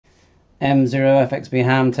M0FXB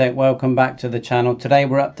Hamtech, welcome back to the channel. Today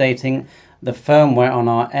we're updating the firmware on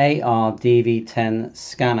our AOR DV10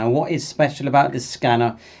 scanner. What is special about this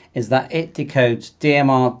scanner is that it decodes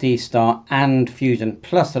DMR, D-Star and Fusion,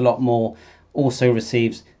 plus a lot more. Also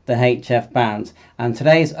receives the HF bands. And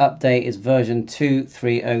today's update is version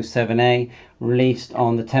 2307A, released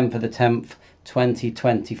on the 10th of the 10th,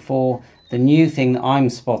 2024. The new thing that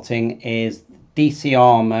I'm spotting is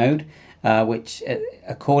DCR mode, which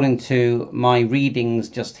according to my readings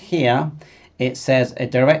just here, it says a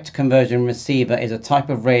direct conversion receiver is a type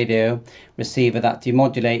of radio receiver that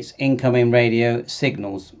demodulates incoming radio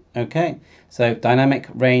signals. Okay, so dynamic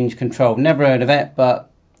range control. Never heard of it,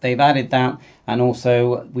 but they've added that. And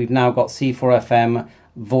also we've now got C4FM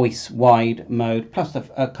voice wide mode, plus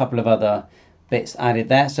a couple of other bits added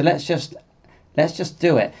there. So let's just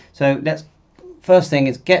do it. So first thing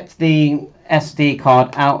is get the SD card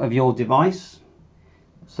out of your device.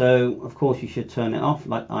 So of course you should turn it off,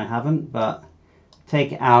 like I haven't, but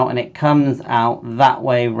take it out and it comes out that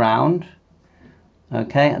way round.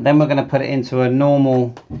 Okay, and then we're going to put it into a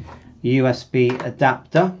normal USB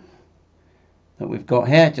adapter that we've got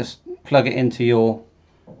here. Just plug it into your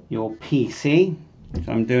PC, which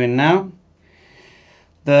I'm doing now.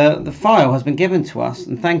 The file has been given to us,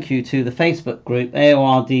 and thank you to the Facebook group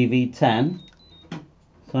AOR DV10.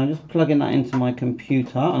 So I'm just plugging that into my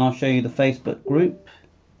computer, and I'll show you the Facebook group,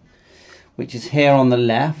 which is here on the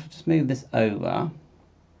left. Just move this over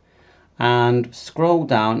and scroll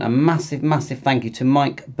down. A massive thank you to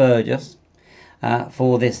Mike Burgess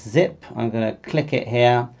for this zip. I'm going to click it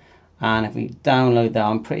here, and if we download that,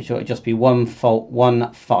 I'm pretty sure it'll just be one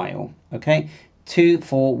file. Okay,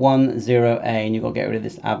 2410A, and you've got to get rid of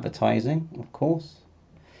this advertising, of course.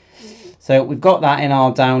 So we've got that in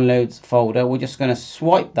our downloads folder. We're just going to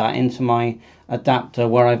swipe that into my adapter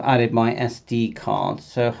where I've added my SD card.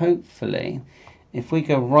 So hopefully, if we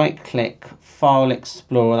go right click, File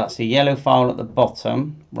Explorer, that's a yellow file at the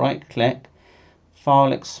bottom, right click,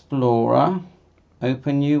 File Explorer,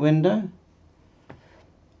 open new window,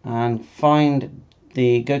 and go to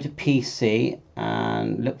PC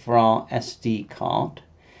and look for our SD card,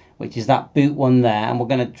 which is that boot one there, and we're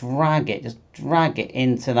going to just drag it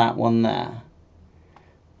into that one there.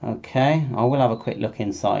 Okay, I will have a quick look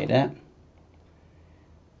inside it.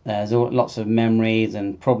 There's lots of memories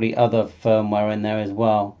and probably other firmware in there as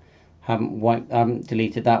well. Haven't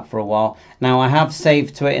deleted that for a while. Now I have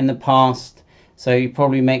saved to it in the past, so it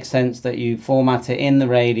probably makes sense that you format it in the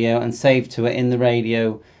radio and save to it in the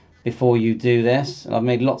radio before you do this. I've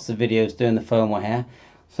made lots of videos doing the firmware here.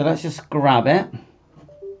 So let's just grab it,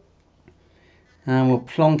 and we'll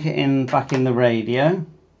plonk it back in the radio,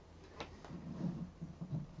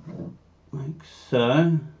 like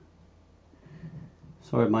so.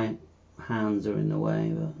 Sorry, my hands are in the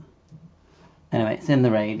way, but anyway, it's in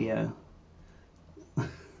the radio.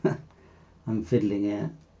 I'm fiddling it.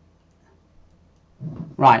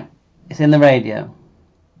 Right, it's in the radio.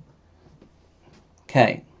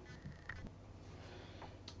 Okay.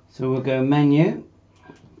 So we'll go menu, and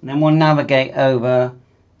then we'll navigate over.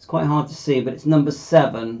 It's quite hard to see, but it's number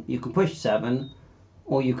 7. You can push 7,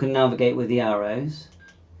 or you can navigate with the arrows.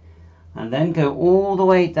 And then go all the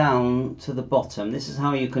way down to the bottom. This is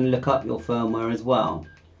how you can look up your firmware as well.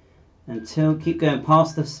 Keep going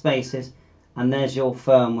past the spaces, and there's your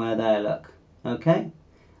firmware there, look. Okay?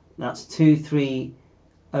 That's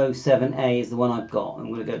 2307A is the one I've got. I'm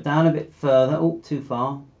going to go down a bit further. Oh, too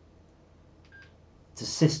far. To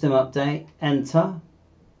system update, enter.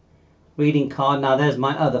 Reading card, now there's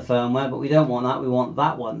my other firmware, but we don't want that, we want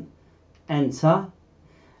that one. Enter.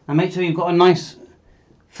 And make sure you've got a nice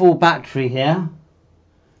full battery here.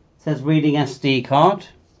 It says reading SD card.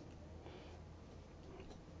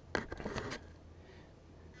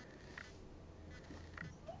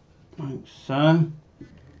 Like so.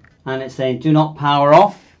 And it's saying do not power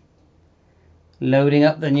off. Loading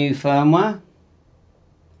up the new firmware.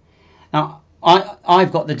 Now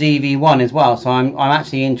I've got the DV1 as well, so I'm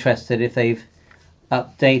actually interested if they've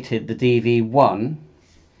updated the DV1.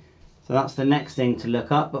 So that's the next thing to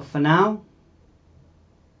look up, but for now,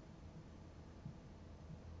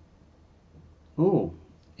 oh,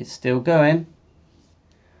 it's still going.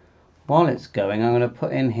 While it's going, I'm going to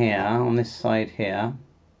put in here, on this side here,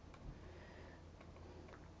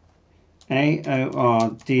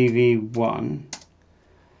 AOR DV1,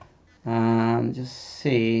 and just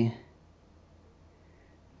see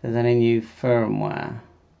if there's any new firmware.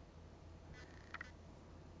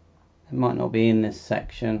 It might not be in this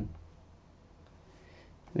section.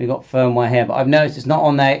 We've got firmware here, but I've noticed it's not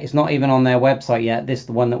on there. It's not even on their website yet. This,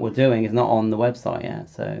 the one that we're doing, is not on the website yet.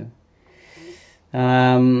 So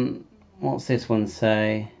what's this one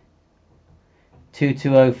say?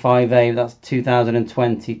 22058, that's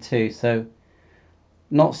 2022. So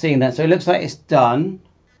not seeing that. So it looks like it's done.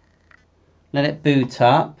 Let it boot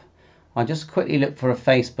up. I'll just quickly look for a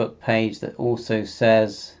Facebook page that also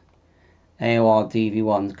says AOR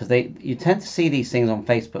DV1, because you tend to see these things on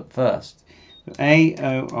Facebook first.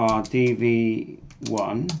 AOR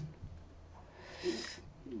DV1.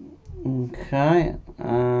 Okay,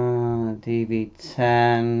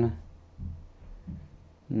 DV10.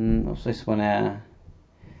 What's this one here?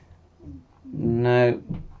 No,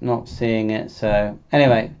 not seeing it. So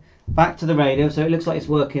anyway, back to the radio. So it looks like it's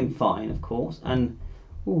working fine, of course. And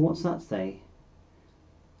oh, what's that say?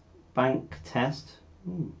 Bank test.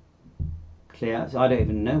 Clear. So I don't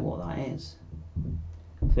even know what that is.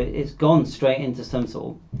 So it's gone straight into some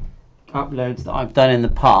sort of uploads that I've done in the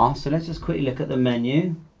past. So let's just quickly look at the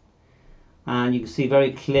menu. And you can see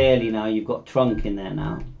very clearly now you've got trunk in there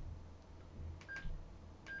now.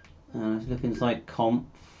 And let's look inside conf.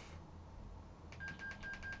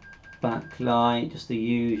 Backlight, just the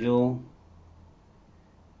usual.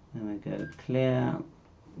 There we go, clear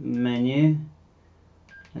menu.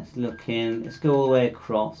 Let's look in, let's go all the way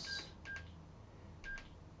across.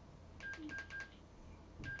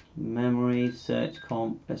 Memory, search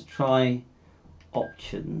comp, let's try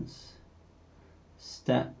options.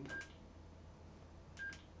 Step.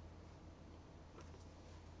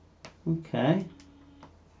 Okay.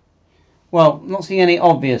 Well, not seeing any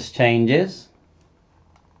obvious changes.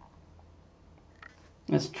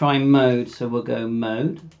 Let's try mode, so we'll go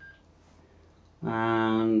mode.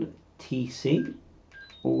 And TC,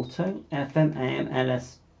 auto, FM, AM,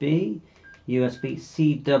 LSB, USB,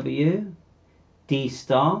 CW, D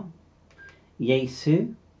star,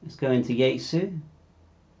 Yaesu. Let's go into Yaesu.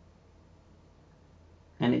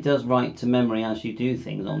 And it does write to memory as you do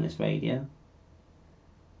things on this radio.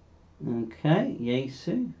 Okay,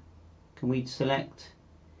 Yaesu. Can we select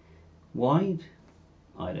wide?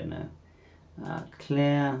 I don't know.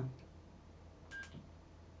 Clear.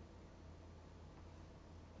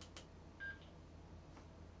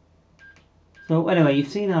 So anyway, you've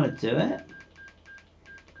seen how to do it.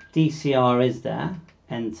 DCR is there.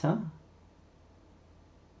 Enter.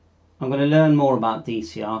 I'm going to learn more about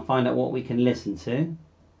DCR, find out what we can listen to.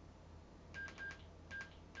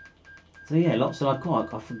 So yeah, lots of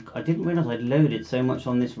I didn't realise I'd loaded so much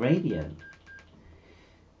on this radio.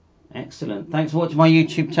 Excellent. Thanks for watching my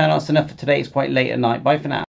YouTube channel. That's enough for today. It's quite late at night. Bye for now.